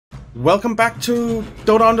Welcome back to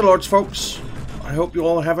DOTA Underlords, folks. I hope you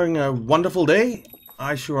all are having a wonderful day.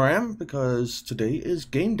 I sure am, because today is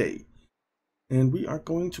game day. And we are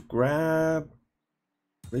going to grab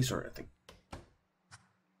Racer, I think.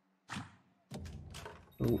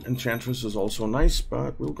 Oh, Enchantress is also nice,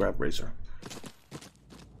 but we'll grab Racer.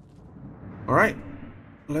 Alright,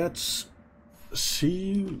 let's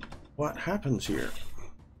see what happens here.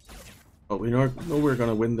 Oh, we know we're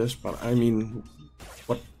gonna win this, but I mean,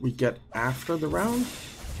 what we get after the round?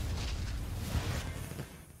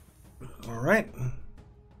 Alright.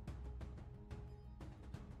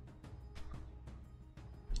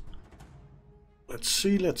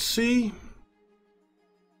 Let's see.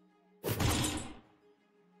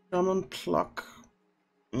 Common pluck.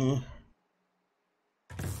 I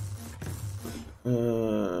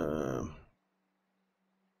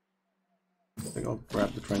think I'll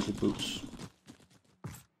grab the tranquil boots.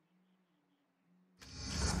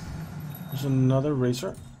 There's another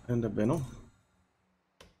Racer and a Venom.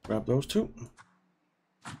 Grab those two.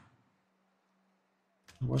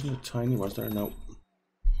 Wasn't it Tiny, was there? No.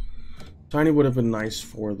 Tiny would have been nice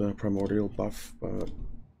for the primordial buff, but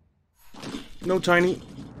no Tiny,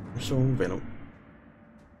 so Venom.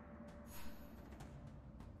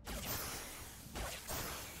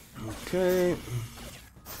 Okay.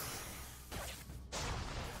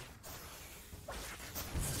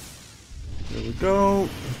 There we go.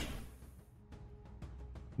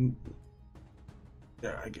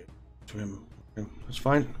 Yeah, I get to him. Okay, that's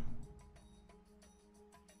fine.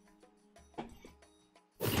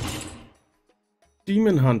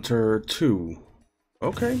 Demon Hunter 2.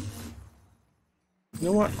 Okay. You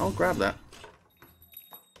know what? I'll grab that.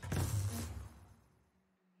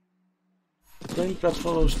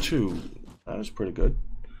 Bedfellows 2. That is pretty good.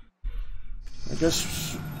 I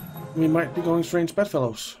guess we might be going strange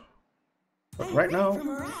Bedfellows. But right now,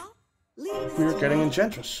 we're getting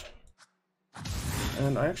Enchantress.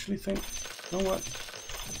 And I actually think, you know what?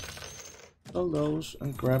 Sell those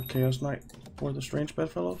and grab Chaos Knight for the strange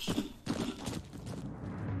Bedfellows.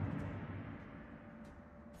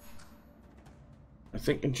 I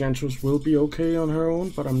think Enchantress will be okay on her own,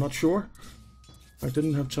 but I'm not sure. I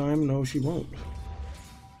didn't have time. No, she won't.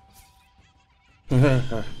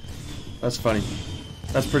 That's funny.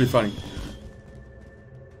 That's pretty funny.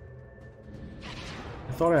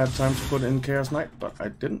 I thought I had time to put in Chaos Knight, but I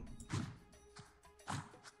didn't.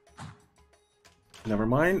 Never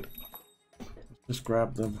mind. Just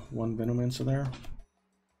grab the one Venomancer there.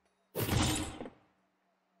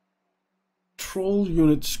 Troll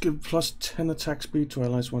units give plus 10 attack speed to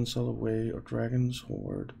allies one cell away or dragons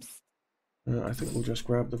horde. I think we'll just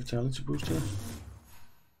grab the vitality boost here.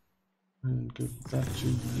 And give that to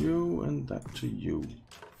you and that to you.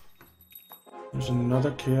 There's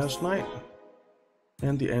another Chaos Knight.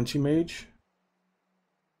 And the anti-mage.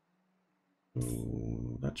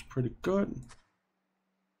 So that's pretty good.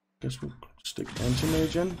 Guess we'll stick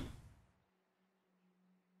anti-mage in.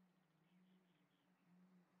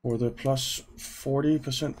 For the plus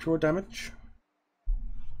 40% pure damage.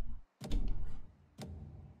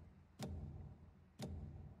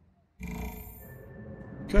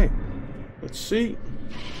 Okay, let's see.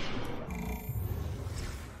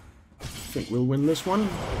 I think we'll win this one.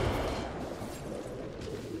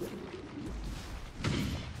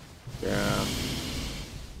 Yeah.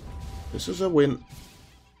 This is a win.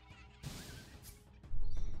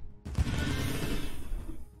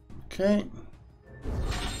 Okay.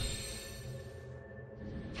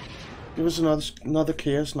 Give us another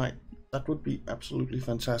Chaos Knight. That would be absolutely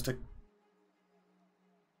fantastic.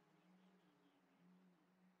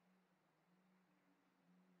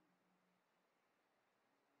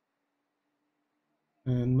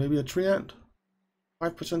 And maybe a Treant.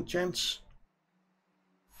 5% chance.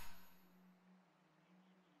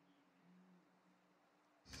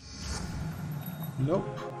 Nope.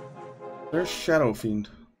 There's Shadow Fiend.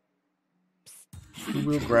 We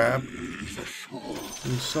will grab.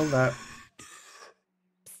 We'll sell that.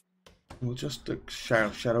 We'll just stick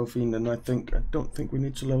Shadow Fiend, and I don't think we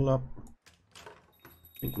need to level up.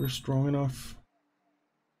 I think we're strong enough.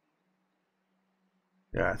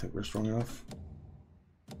 Yeah, I think we're strong enough.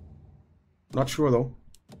 Not sure though.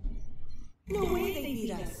 No way they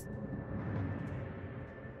beat us.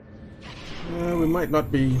 We might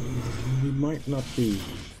not be. We might not be.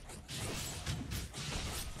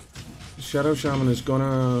 The Shadow Shaman is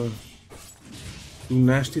gonna do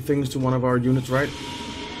nasty things to one of our units, right?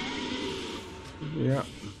 Yeah.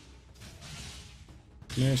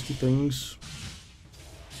 Nasty things.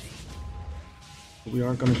 We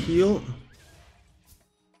are gonna heal.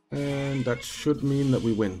 And that should mean that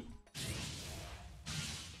we win.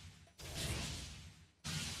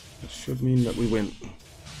 should mean that we win.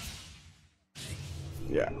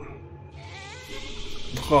 Yeah.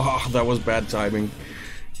 Oh, that was bad timing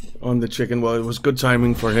on the chicken. Well, it was good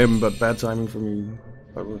timing for him, but bad timing for me.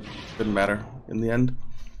 But it didn't matter in the end.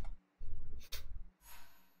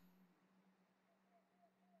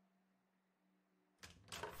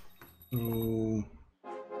 So,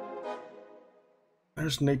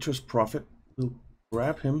 there's Nature's Prophet. We'll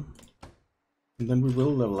grab him, and then we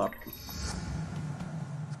will level up.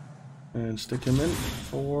 And stick him in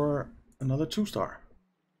for another 2-star.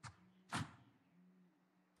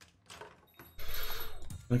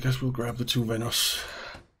 I guess we'll grab the 2 Venos.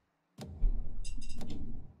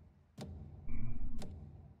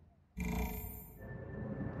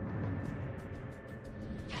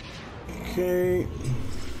 Okay.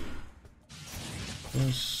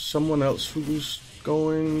 There's someone else who's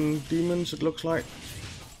going demons, it looks like.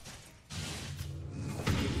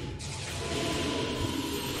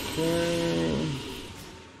 Okay.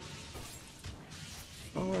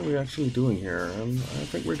 How are we actually doing here? I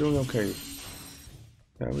think we're doing okay.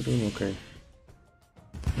 Yeah, we're doing okay.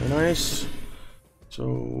 Very nice.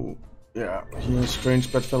 So, yeah, he has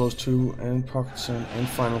Strange Bedfellows 2 and Pocket Sand and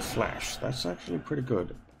Final Flash. That's actually pretty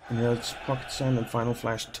good. And he has Pocket Sand and Final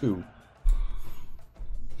Flash 2.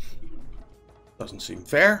 Doesn't seem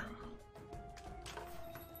fair.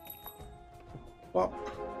 Whop.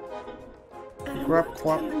 Grab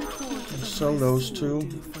Quap and sell those 2.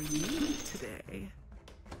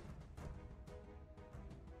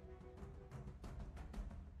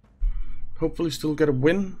 Hopefully still get a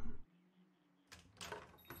win.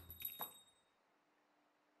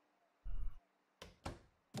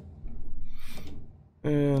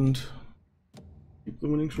 And keep the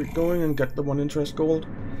winning streak going and get the 1 interest gold.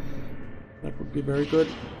 That would be very good.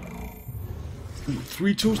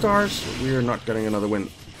 3 2-stars? We are not getting another win.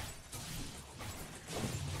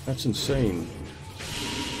 That's insane.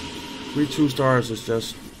 3 2-stars is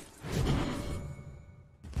just...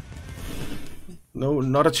 No,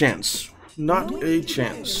 not a chance. Not a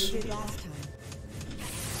chance.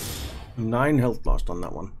 9 health lost on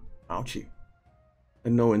that one. Ouchie.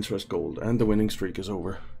 And no interest gold. And the winning streak is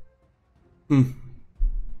over. That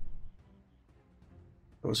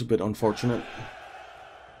was a bit unfortunate.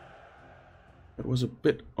 It was a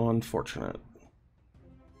bit unfortunate.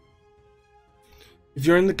 If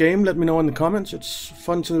you're in the game, let me know in the comments. It's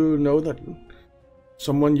fun to know that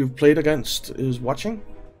someone you've played against is watching.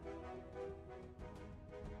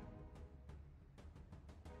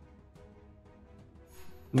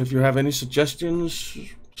 And if you have any suggestions,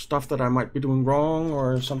 stuff that I might be doing wrong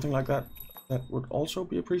or something like that, that would also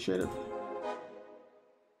be appreciated.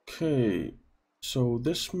 Okay, so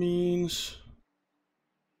this means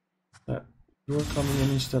that you're coming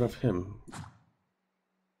in instead of him.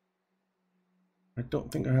 I don't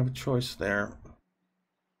think I have a choice there.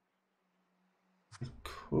 I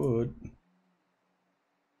could.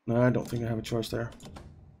 No, I don't think I have a choice there.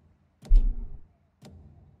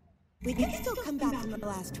 We can still come back from the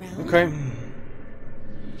last round. Okay.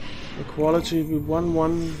 Equality, we won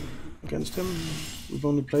 1 against him. We've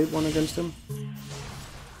only played 1 against him.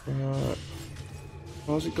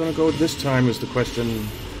 How's it gonna go this time is the question.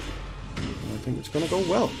 I think it's gonna go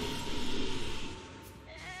well.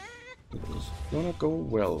 It's gonna go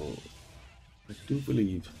well. I do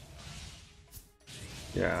believe.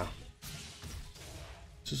 Yeah.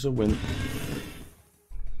 This is a win.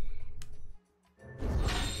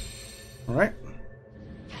 Alright.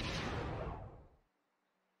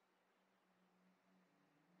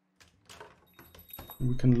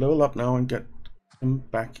 We can level up now and get him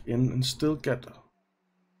back in and still get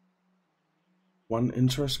 1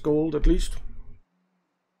 interest gold at least.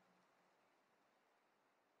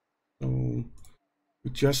 So we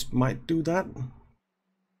just might do that.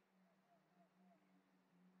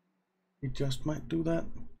 We just might do that.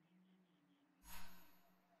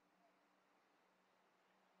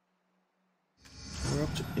 We're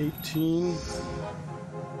up to 18.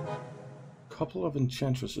 Couple of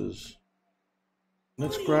enchantresses.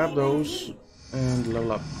 Let's grab those and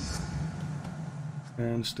level up.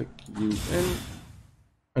 And stick you in.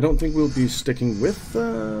 I don't think we'll be sticking with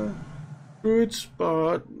druids,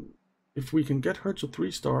 but if we can get her to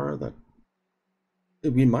 3-star, that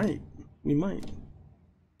we might. We might.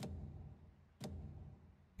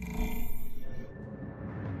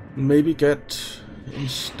 Maybe get,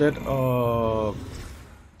 instead of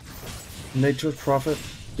Nature's Prophet,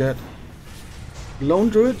 get Lone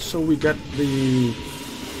Druid, so we get the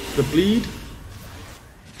bleed,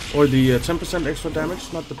 or the 10% extra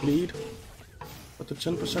damage, not the bleed, but the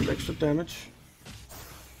 10% extra damage.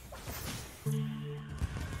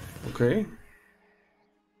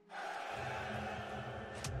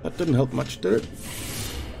 That didn't help much, did it?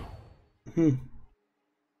 We're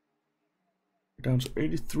down to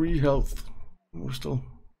 83 health. We're still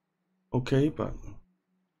okay, but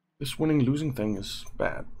this winning-losing thing is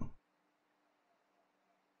bad.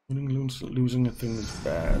 Winning-losing a thing is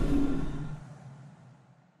bad.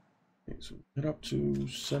 Okay, so we get up to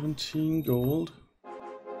 17 gold.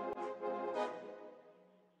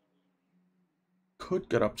 Could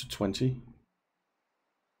get up to 20.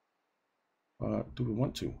 Do we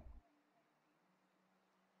want to?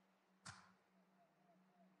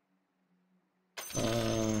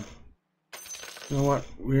 You know what?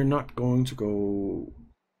 We're not going to go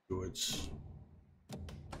goods.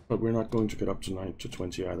 But we're not going to get up to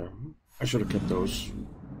 20 either. I should have kept those.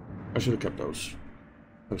 I should have kept those.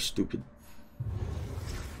 That was stupid.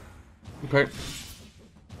 Okay.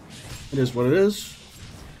 It is what it is.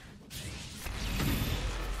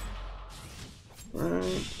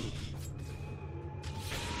 Alright.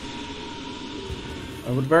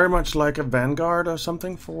 I would very much like a Vanguard or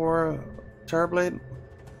something for Terrorblade.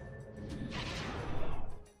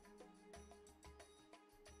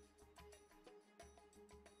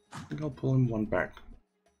 I think I'll pull him one back.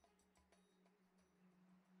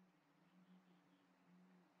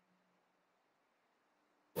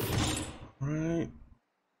 Right.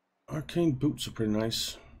 Arcane boots are pretty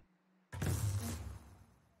nice.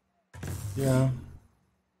 Yeah.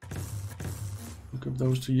 I'll give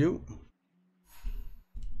those to you.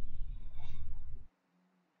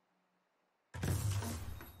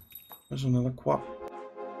 There's another quap.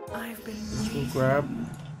 Which we'll grab.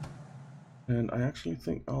 And I actually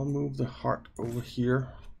think I'll move the heart over here.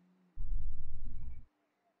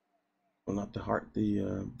 Well, not the heart,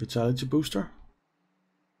 the vitality booster.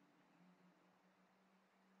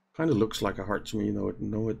 Kind of looks like a heart to me, though.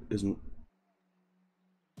 No, it isn't.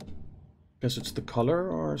 Guess it's the color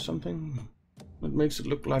or something that makes it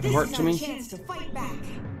look like a heart to me. Chance to fight back.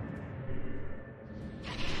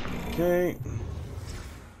 Okay.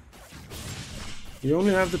 We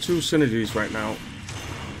only have the 2 synergies right now.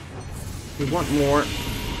 We want more.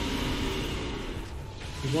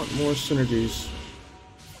 We want more synergies.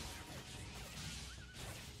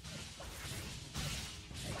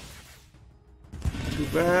 Too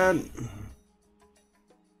bad.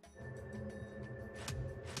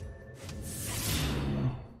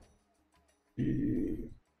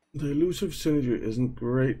 The elusive synergy isn't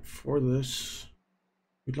great for this.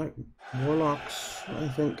 We'd like warlocks, I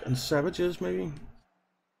think, and savages maybe.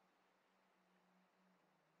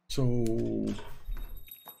 So,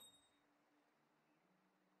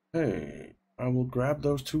 hey, I will grab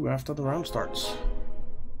those 2 after the round starts.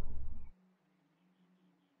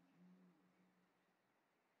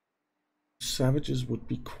 Savages would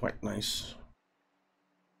be quite nice.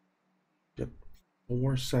 Get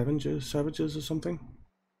 4 savages or something.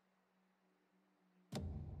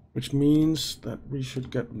 Which means that we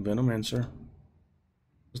should get Venomancer.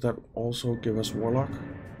 Does that also give us Warlock?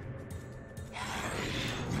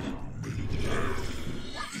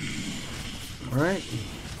 Alright.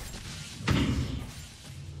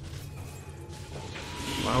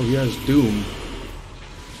 Wow, he has Doom.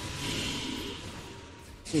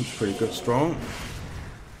 Seems pretty good strong.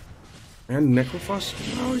 And Necrophos?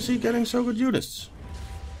 How is he getting so good units?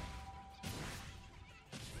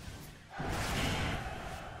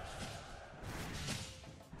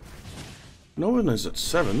 No one is at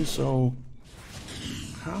 7, so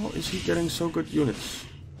how is he getting so good units?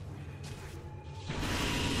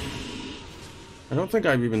 I don't think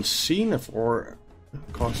I've even seen a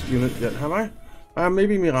 4-cost unit yet, have I?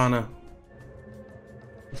 Maybe Mirana.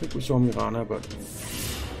 I think we saw Mirana, but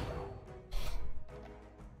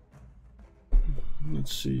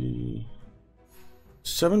let's see.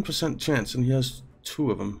 7% chance, and he has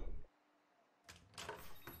 2 of them.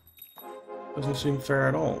 Doesn't seem fair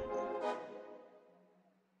at all.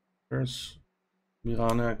 There's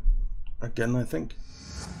Mirana again, I think.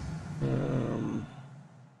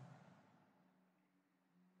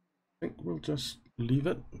 I think we'll just leave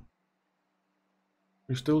it.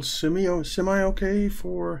 We're still semi-okay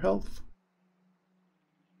for health.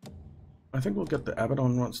 I think we'll get the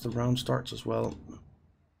Abaddon once the round starts as well.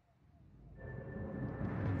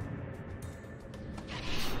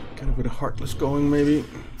 Get a bit of Heartless going, maybe.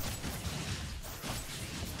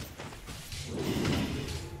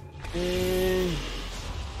 Okay.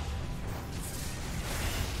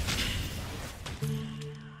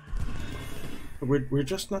 We're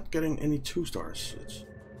just not getting any 2-stars. It's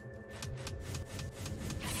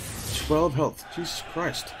 12 health. Jesus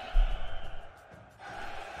Christ.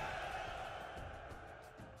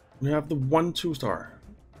 We have the 1 2-star.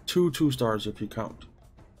 2 2-stars if you count.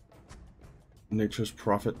 Nature's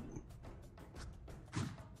Prophet.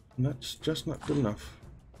 And that's just not good enough.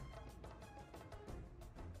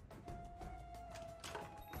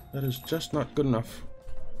 That is just not good enough.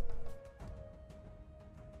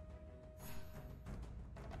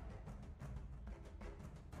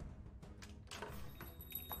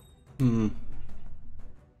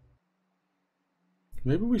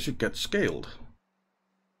 Maybe we should get scaled.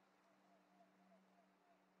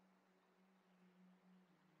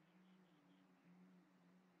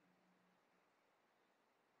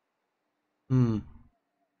 I'll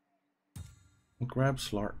grab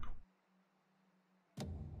Slark.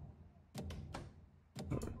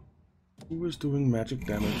 Who is doing magic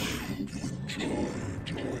damage?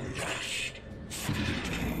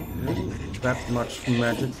 There isn't that much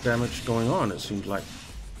magic damage going on, it seems like.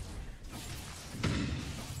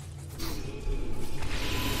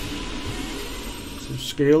 So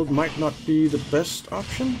scaled might not be the best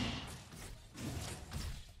option.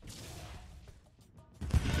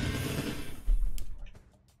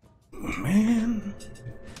 Man.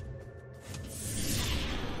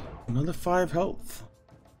 Another 5 health.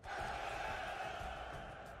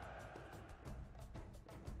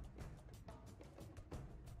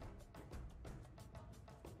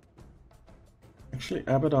 Actually,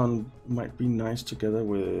 Abaddon might be nice together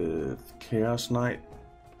with Chaos Knight.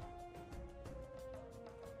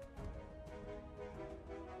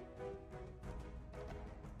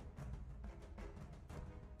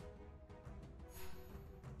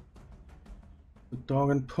 The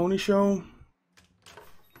Dog and Pony Show.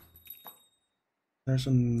 There's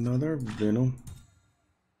another Venom.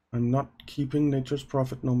 I'm not keeping Nature's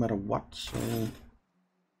Prophet no matter what, so...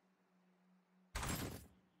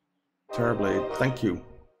 Terrorblade, thank you.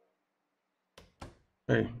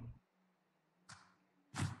 Hey.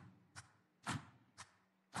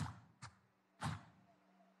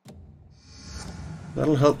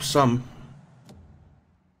 That'll help some.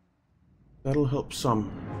 That'll help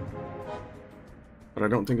some. But I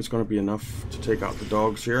don't think it's going to be enough to take out the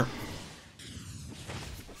dogs here.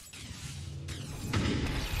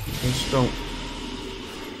 Just don't.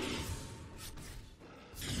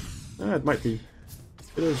 Ah, it might be.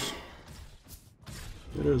 It is.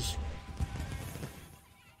 It is.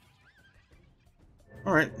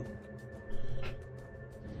 Alright.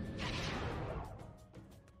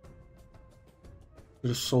 Could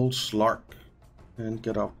have sold Slark and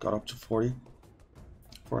got up to 40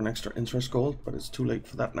 for an extra interest gold, but it's too late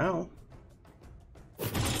for that now.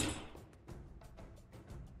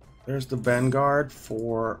 There's the Vanguard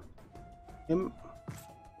for him.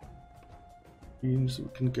 Means we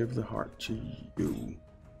can give the heart to you.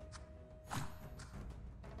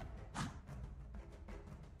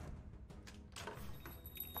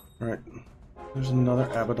 Alright, there's another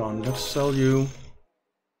Abaddon. Let's sell you,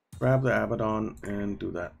 grab the Abaddon, and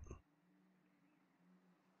do that.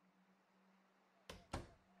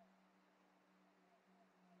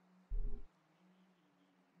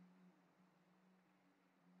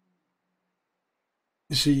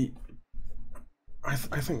 You see, I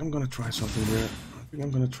think I'm going to try something here. I think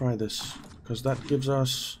I'm going to try this, because that gives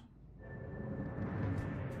us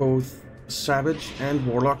both Savage and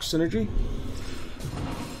Warlock synergy,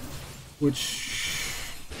 which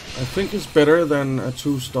I think is better than a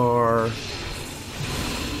 2-star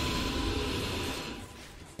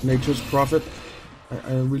Nature's Prophet.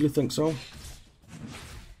 I really think so.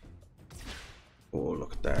 Oh,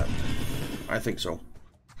 look at that. I think so.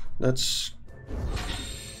 Let's...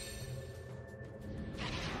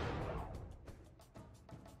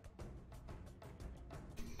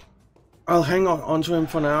 I'll hang on to him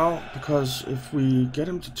for now, because if we get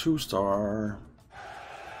him to 2-star...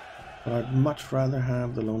 But I'd much rather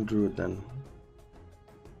have the Lone Druid then.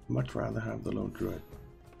 Much rather have the Lone Druid.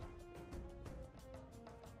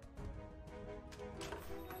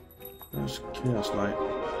 There's Chaos Knight.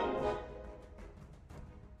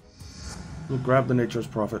 We'll grab the Nature's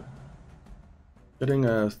Prophet. Getting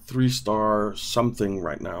a 3-star something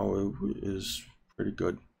right now is pretty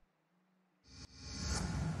good.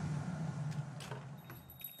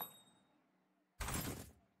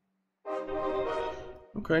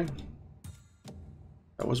 Okay.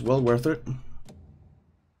 That was well worth it.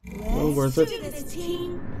 Well worth it.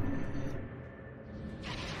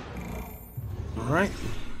 Alright.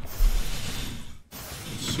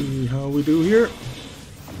 Let's see how we do here.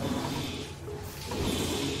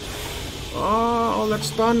 Oh,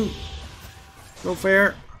 that's done. No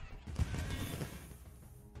fair.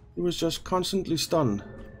 He was just constantly stunned.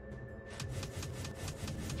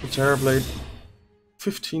 The Terrorblade.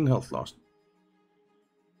 15 health lost.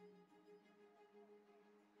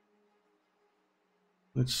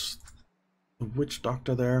 the witch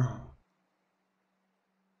doctor there.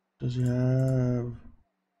 Does he have...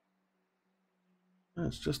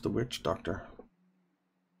 It's just the witch doctor.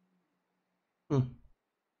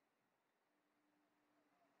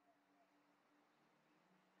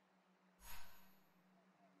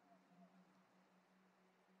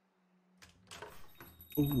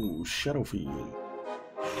 Ooh, Shadow Fiend.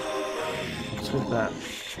 Let's hit that.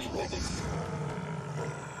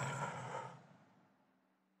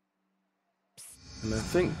 And I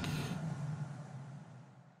think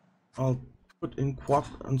I'll put in Quap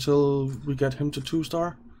until we get him to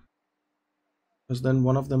 2-star. Because then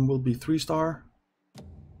one of them will be 3-star.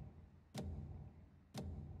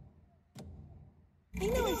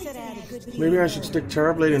 Maybe I should stick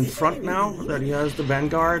Terrorblade in front now that he has the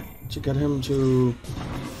Vanguard to get him to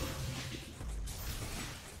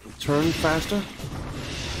turn faster. I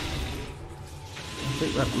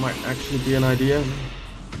think that might actually be an idea.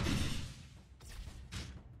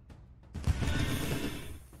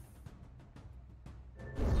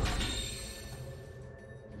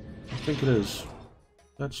 I think it is.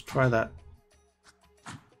 Let's try that.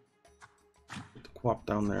 Put the Quap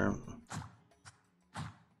down there.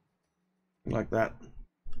 Like that.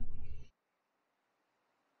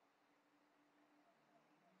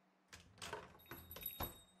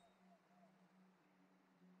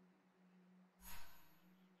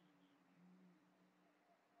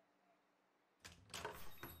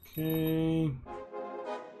 Okay.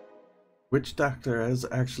 Witch Doctor is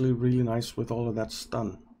actually really nice with all of that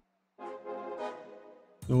stun.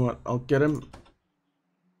 You know what? I'll get him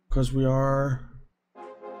because we are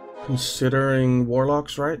considering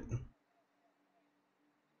warlocks, right?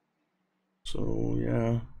 So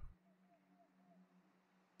yeah.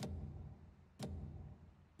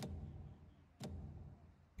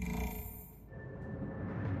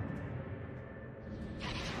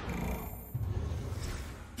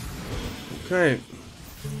 Okay.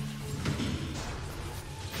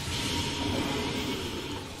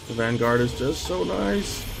 The Vanguard is just so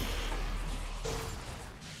nice.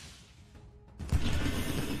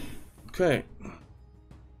 Okay.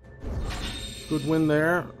 Good win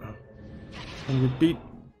there. And we beat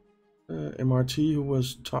MRT, who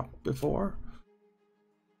was top before.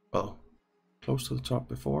 Well, close to the top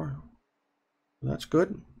before. That's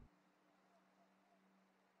good.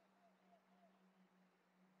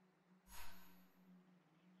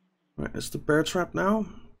 Right, it's the bear trap now.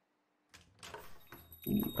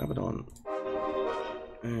 Ooh, Abaddon.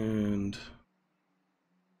 And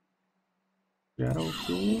Shadow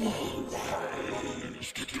Fiend.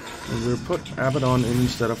 And we'll put Abaddon in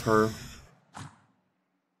instead of her.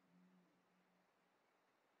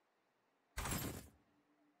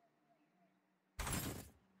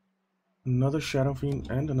 Another Shadow Fiend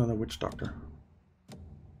and another Witch Doctor.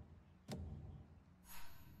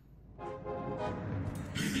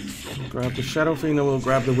 Grab the Shadow Fiend and we'll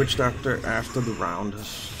grab the Witch Doctor after the round has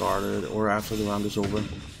started or after the round is over.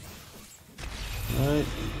 Alright.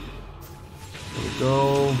 There we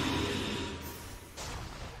go.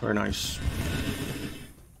 Very nice.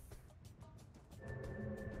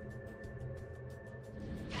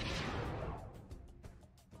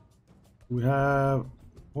 We have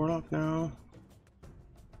Warlock now.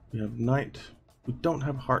 We have Knight. We don't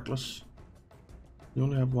have Heartless. We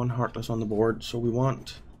only have one Heartless on the board, so we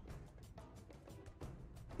want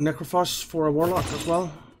Necrophos for a Warlock as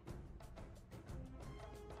well.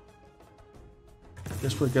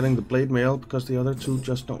 Guess we're getting the Blade Mail because the other two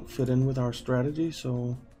just don't fit in with our strategy,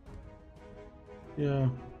 so yeah.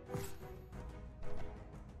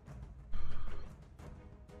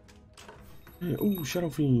 Yeah, ooh, Shadow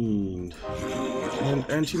Fiend. And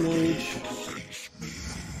Anti-Mage.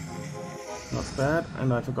 Not bad.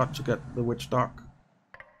 And I forgot to get the Witch Doc,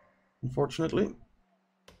 unfortunately.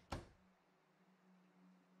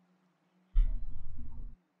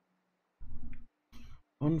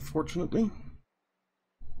 Unfortunately.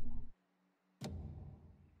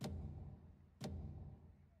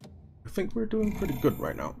 I think we're doing pretty good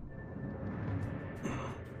right now.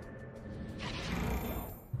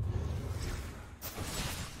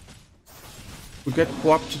 We get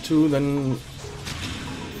Quap to 2, then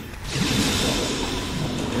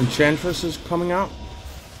Enchantress is coming out.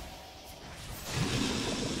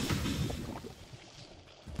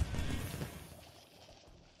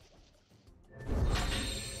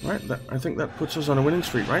 Right, I think that puts us on a winning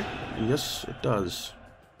streak, right? Yes, it does.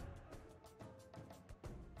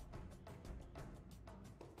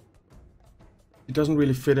 It doesn't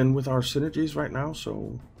really fit in with our synergies right now,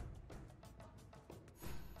 so...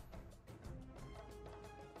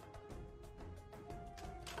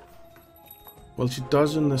 Well, she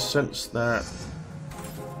does in the sense that...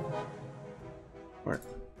 Alright.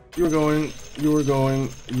 You're going, you're going,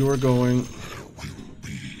 you're going.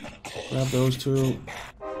 Grab those two.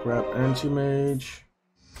 Grab anti-mage.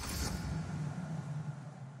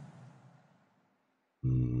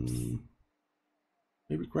 Maybe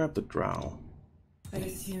grab the drow. I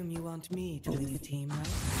assume you want me to lead the team, right?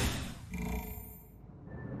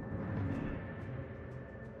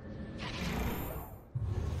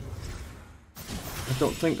 I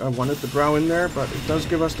don't think I wanted the drow in there, but it does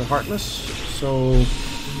give us the Heartless, so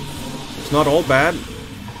it's not all bad.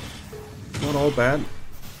 Not all bad.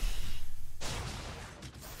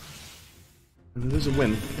 And it is a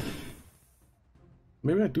win.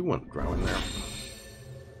 Maybe I do want drow in there.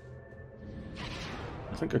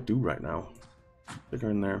 I think I do right now. Stick her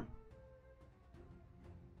in there.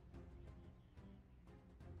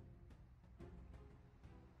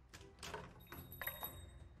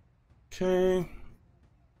 Okay.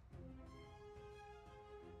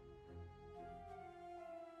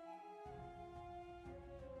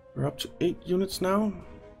 We're up to 8 units now.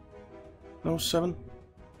 No, 7.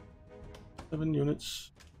 7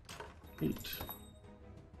 units. 8.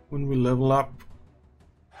 When we level up,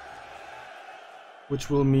 which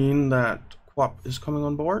will mean that Quap is coming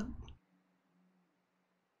on board.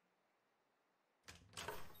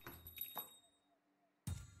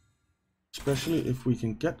 Especially if we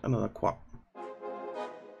can get another Quap.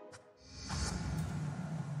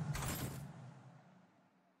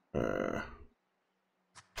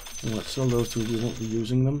 Let's sell those two, we won't be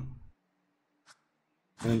using them.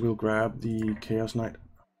 And we'll grab the Chaos Knight.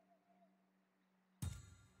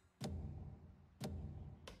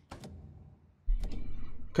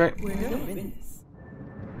 Okay. We're gonna win this.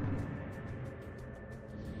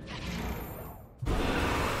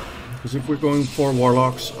 Because if we're going for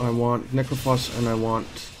Warlocks, I want Necrophos and I want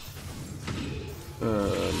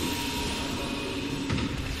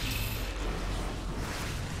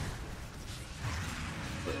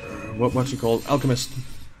what's he called? Alchemist.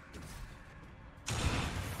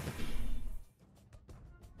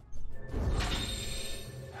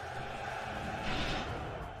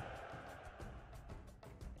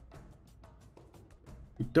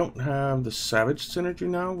 We don't have the Savage synergy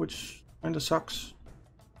now, which kinda sucks.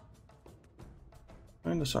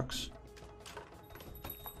 Kinda sucks.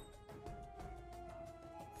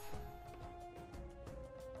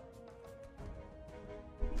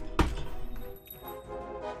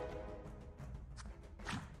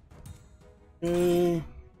 Okay.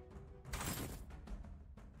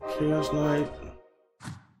 Chaos Knight.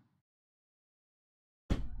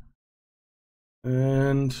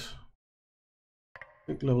 And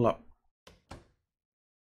big level up.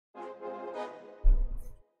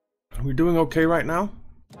 We're doing okay right now.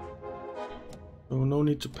 So no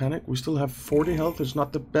need to panic. We still have 40 health. It's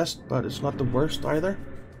not the best, but it's not the worst either.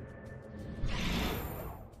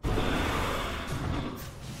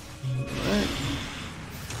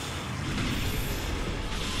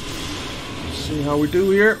 See how we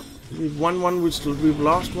do here. We've won one, we've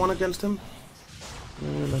lost one against him.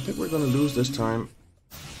 And I think we're gonna lose this time.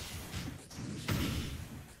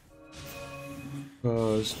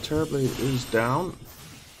 Because Terrorblade is down.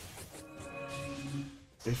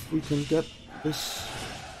 If we can get this...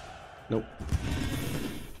 Nope.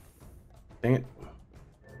 Dang it.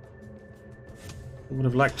 I would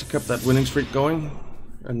have liked to keep that winning streak going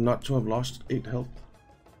and not to have lost 8 health.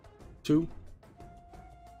 2.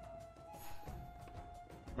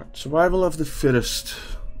 Right, survival of the fittest.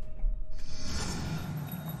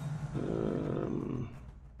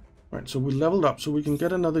 Right, so we leveled up so we can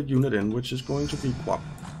get another unit in, which is going to be Quap.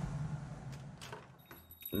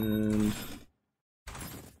 And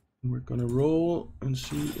we're gonna roll and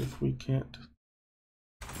see if we can't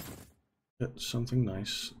get something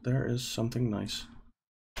nice. There is something nice.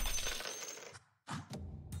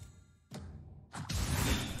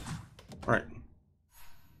 Alright.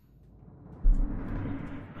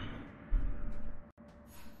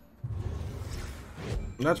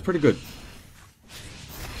 That's pretty good.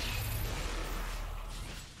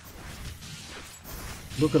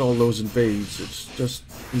 Look at all those invades. It's just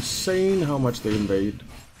insane how much they invade.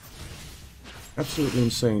 Absolutely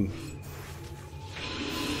insane.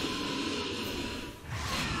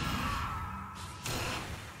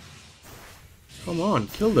 Come on,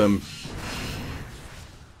 kill them.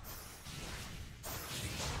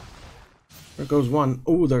 There goes one.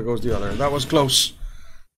 Oh, there goes the other. That was close.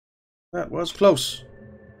 That was close.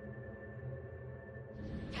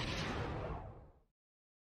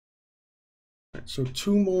 Right, so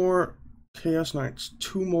 2 more Chaos Knights,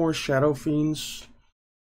 2 more Shadow Fiends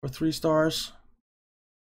for 3 stars.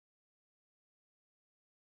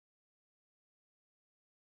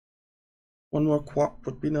 One more quap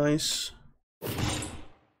would be nice.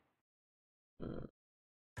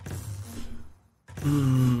 I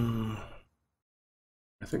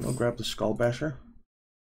think I'll grab the Skull Basher.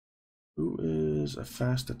 Who is a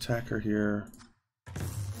fast attacker here?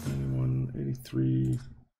 91, 83,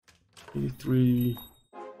 83.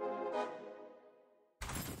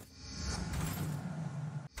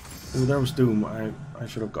 Oh, there was Doom. I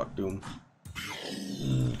should have got Doom.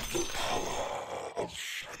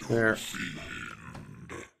 There.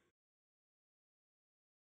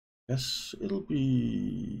 Yes, it'll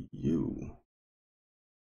be you.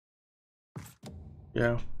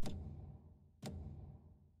 Yeah.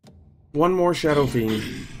 One more Shadow Fiend.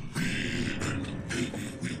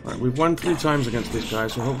 Alright, we've won 3 times against this guy,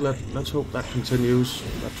 so let's hope that continues.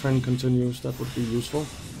 That trend continues. That would be useful.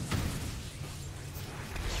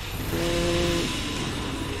 Okay.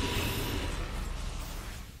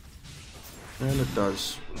 And it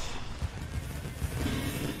does.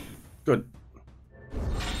 Good.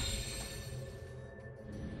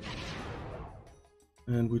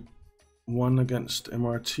 And we won against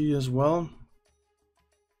MRT as well.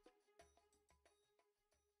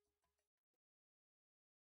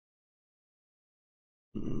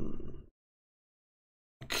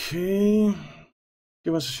 Okay.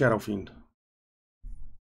 Give us a Shadow Fiend.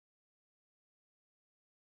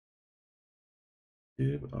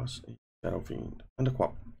 Give us a Shadow Fiend. And a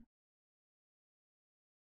Quap.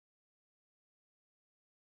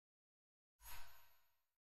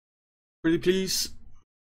 Pretty please.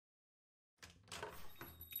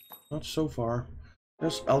 Not so far.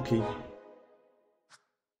 There's Alki.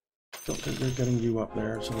 Don't think we're getting you up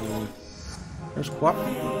there, so there's Quap.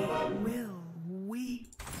 Will we?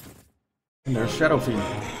 And there's Shadow Fiend.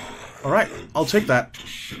 Alright, I'll take that.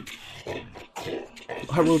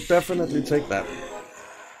 I will definitely take that.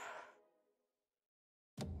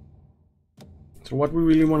 So what we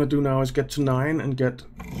really want to do now is get to 9 and get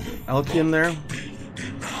Alki in there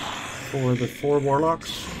for the 4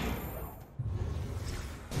 Warlocks.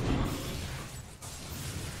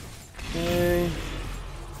 Okay.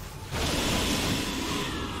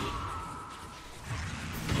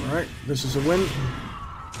 Alright, this is a win.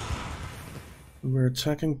 We're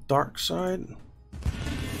attacking Dark Side.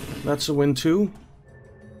 That's a win too.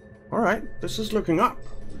 Alright, this is looking up.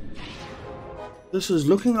 This is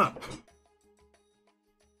looking up.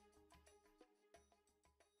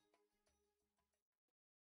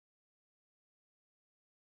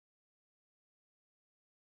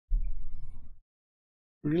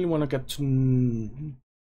 Really want to get to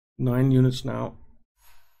 9 units now.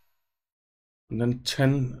 And then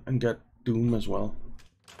 10 and get Doom as well.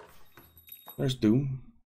 There's Doom.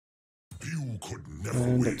 You could never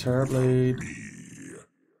And the win Terrorblade. me.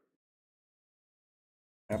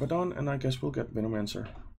 Abaddon, and I guess we'll get Venomancer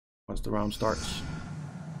once the round starts.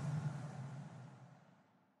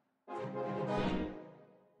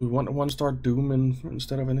 We want a 1-star Doom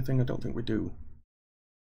instead of anything? I don't think we do.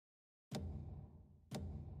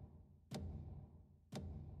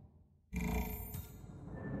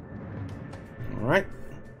 Alright.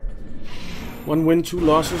 1 win, 2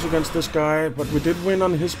 losses against this guy, but we did win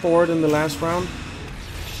on his board in the last round.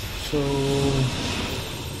 So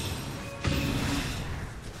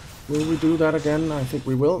will we do that again? I think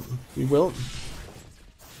we will. We will.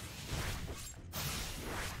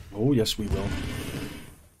 Oh yes, we will.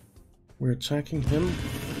 We're attacking him.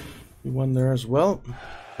 We won there as well.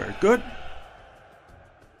 Very good.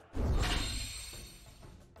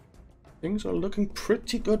 Things are looking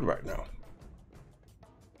pretty good right now.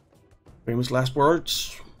 Famous last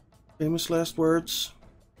words. Famous last words.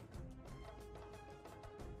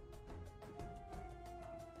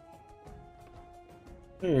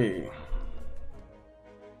 Hey.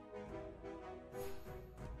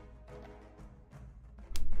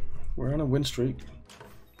 We're on a win streak.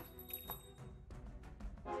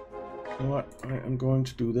 You know what? I am going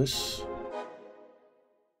to do this.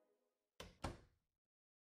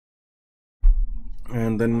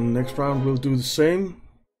 And then next round we'll do the same.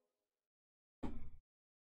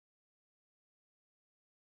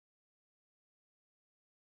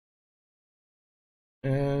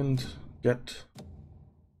 And get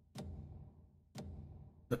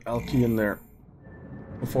the Alki in there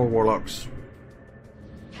before Warlocks.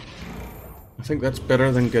 I think that's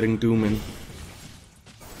better than getting Doom in.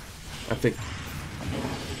 I think.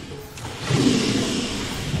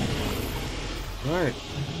 Right.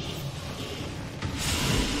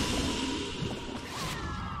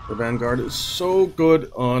 The Vanguard is so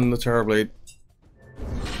good on the Terrorblade.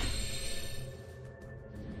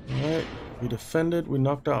 Alright, we defended, we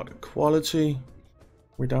knocked out Equality.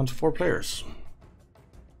 We're down to 4 players.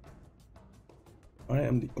 I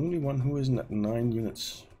am the only one who isn't at 9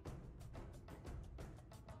 units.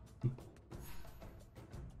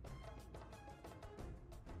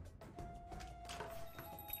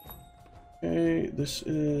 Okay, this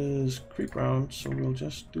is creep round, so we'll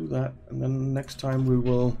just do that, and then next time we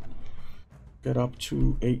will get up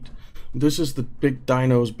to 8. This is the big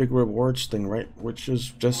dinos, big rewards thing, right? Which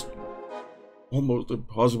is just almost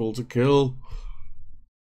impossible to kill.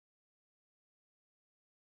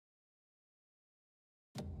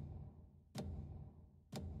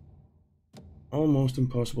 Almost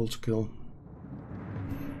impossible to kill.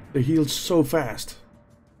 They heal so fast.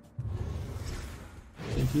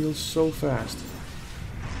 They heal so fast.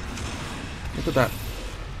 Look at that.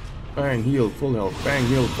 Bang, heal, full health. Bang,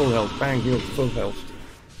 heal, full health. Bang, heal, full health.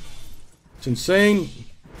 It's insane.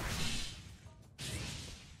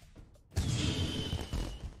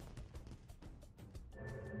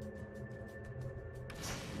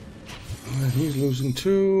 And he's losing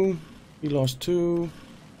 2. He lost 2.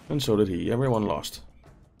 And so did he. Everyone lost.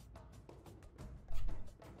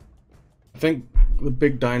 I think the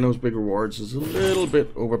big dinos, big rewards is a little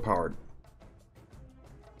bit overpowered.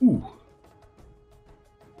 Ooh.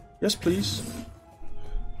 Yes, please.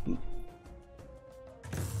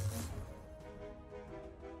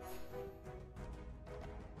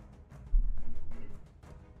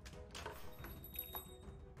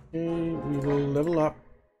 Okay, we will level up.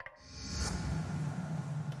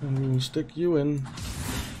 And we will stick you in.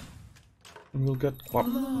 And we'll get Quap.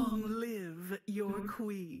 Long live your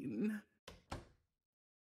queen.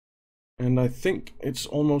 And I think it's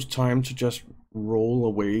almost time to just roll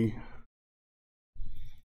away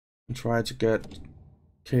and try to get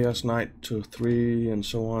Chaos Knight to 3 and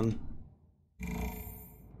so on.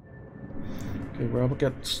 Okay, we're up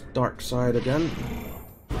against Dark Side again.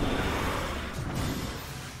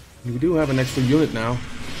 We do have an extra unit now.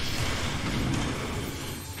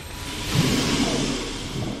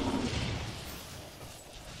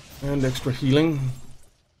 And extra healing,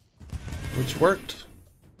 which worked.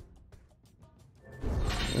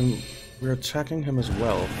 And we're attacking him as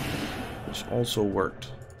well, which also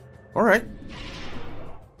worked. Alright.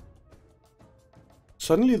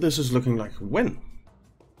 Suddenly this is looking like a win.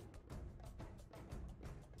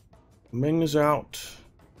 Ming is out.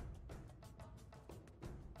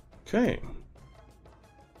 Okay.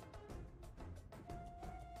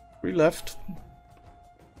 3 left.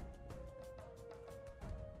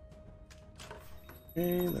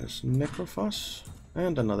 Okay, there's Necrophos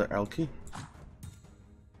and another Alki.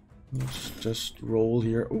 Let's just roll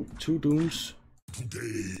here. Oh, 2 dooms.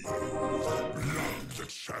 Today, blood that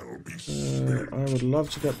shall be spilled. I would love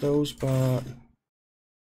to get those, but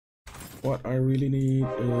what I really need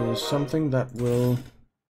is something that will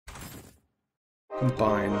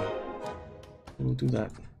combine. We'll do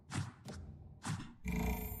that.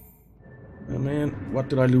 Oh man, what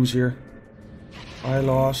did I lose here? I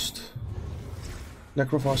lost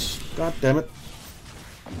Necrophos. God damn it.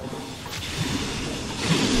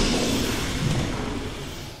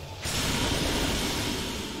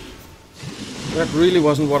 That really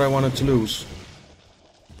wasn't what I wanted to lose.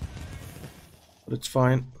 But it's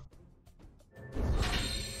fine.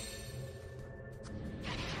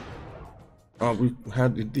 Oh, we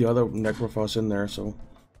had the other Necrophos in there, so...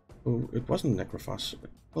 Oh, it wasn't Necrophos.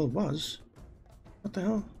 Well, it was. What the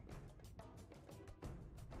hell?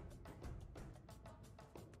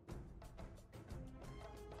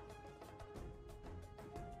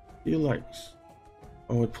 Feel like...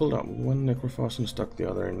 Oh, it pulled out one Necrophos and stuck the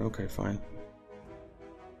other in. Okay, fine.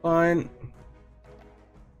 Fine.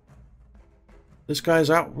 This guy's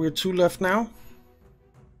out. We're 2 left now.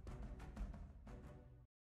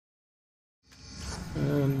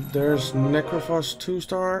 And there's Necrophos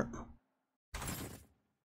 2-star.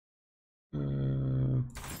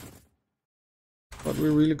 What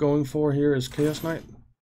we're really going for here is Chaos Knight.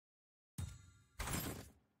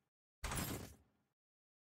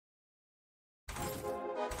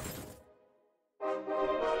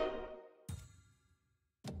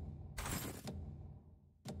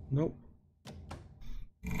 Nope.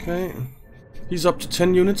 Okay. He's up to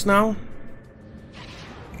 10 units now.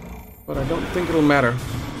 But I don't think it'll matter.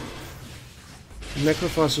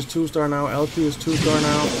 Necrophos is 2-star now. Alki is 2-star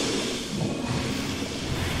now.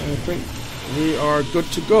 I think we are good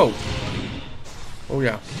to go. Oh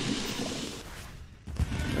yeah.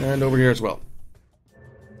 And over here as well.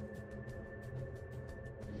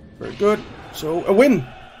 Very good. So a win.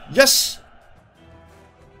 Yes!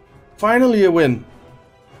 Finally a win.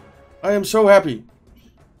 I am so happy.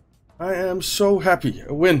 I am so happy.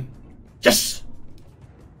 A win. Yes!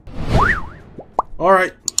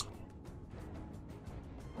 Alright.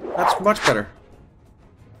 That's much better.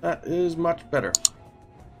 That is much better.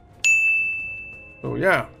 So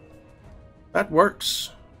yeah, that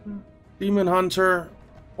works. Demon Hunter,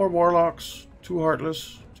 4 Warlocks, 2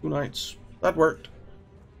 Heartless, 2 Knights. That worked.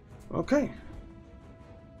 Okay.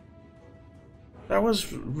 That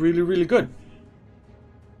was really, really good.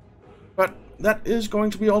 But that is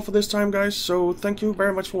going to be all for this time, guys. So thank you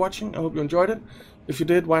very much for watching. I hope you enjoyed it. If you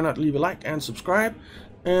did, why not leave a like and subscribe,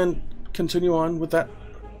 and continue on with that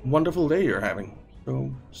wonderful day you're having.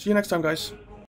 So see you next time, guys.